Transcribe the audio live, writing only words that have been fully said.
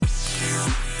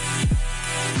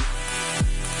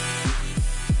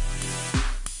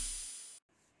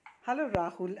Hello,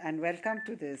 Rahul, and welcome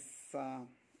to this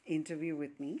interview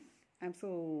with me. I'm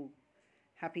so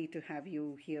happy to have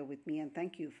you here with me, and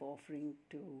thank you for offering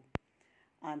to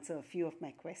answer a few of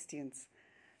my questions.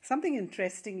 Something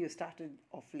interesting you started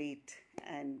of late,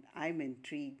 and I'm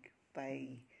intrigued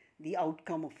by the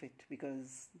outcome of it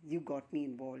because you got me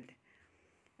involved,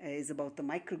 is about the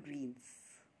microgreens.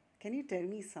 Can you tell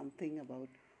me something about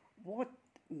what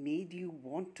made you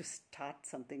want to start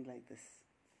something like this?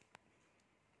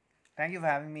 Thank you for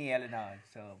having me, Elena.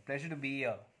 It's a pleasure to be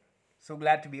here. So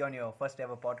glad to be on your first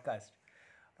ever podcast.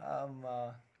 Um,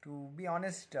 uh, to be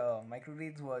honest,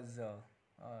 microgreens was a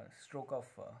stroke of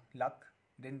luck.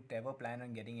 Didn't ever plan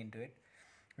on getting into it.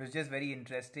 It was just very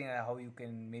interesting how you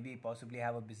can maybe possibly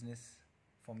have a business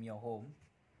from your home,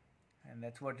 and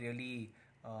that's what really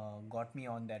got me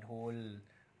on that whole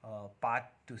path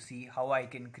to see how I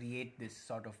can create this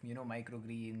sort of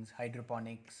microgreens,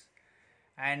 hydroponics,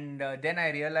 and then I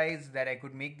realized that I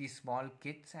could make these small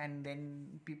kits, and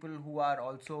then people who are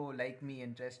also like me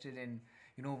interested in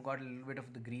got a little bit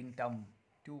of the green thumb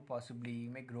to possibly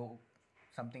make grow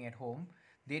something at home,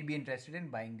 they'd be interested in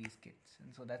buying these kits,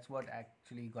 and so that's what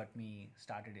actually got me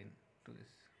started into this.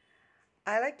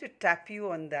 I like to tap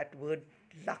you on that word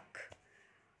luck.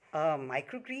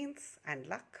 Microgreens and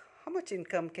luck. How much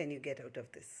income can you get out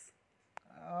of this?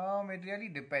 It really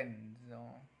depends.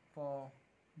 For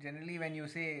generally, when you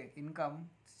say income,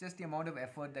 it's just the amount of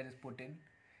effort that is put in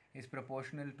is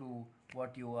proportional to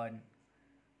what you earn.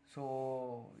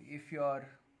 So, if you're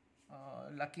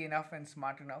lucky enough and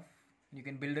smart enough, you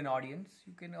can build an audience.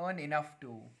 You can earn enough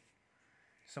to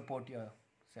support yourself,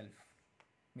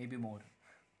 maybe more.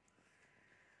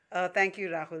 Thank you,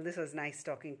 Rahul. This was nice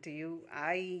talking to you.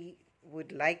 I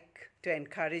would like to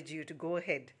encourage you to go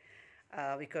ahead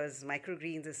because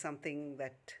microgreens is something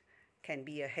that can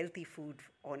be a healthy food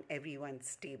on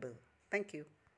everyone's table. Thank you.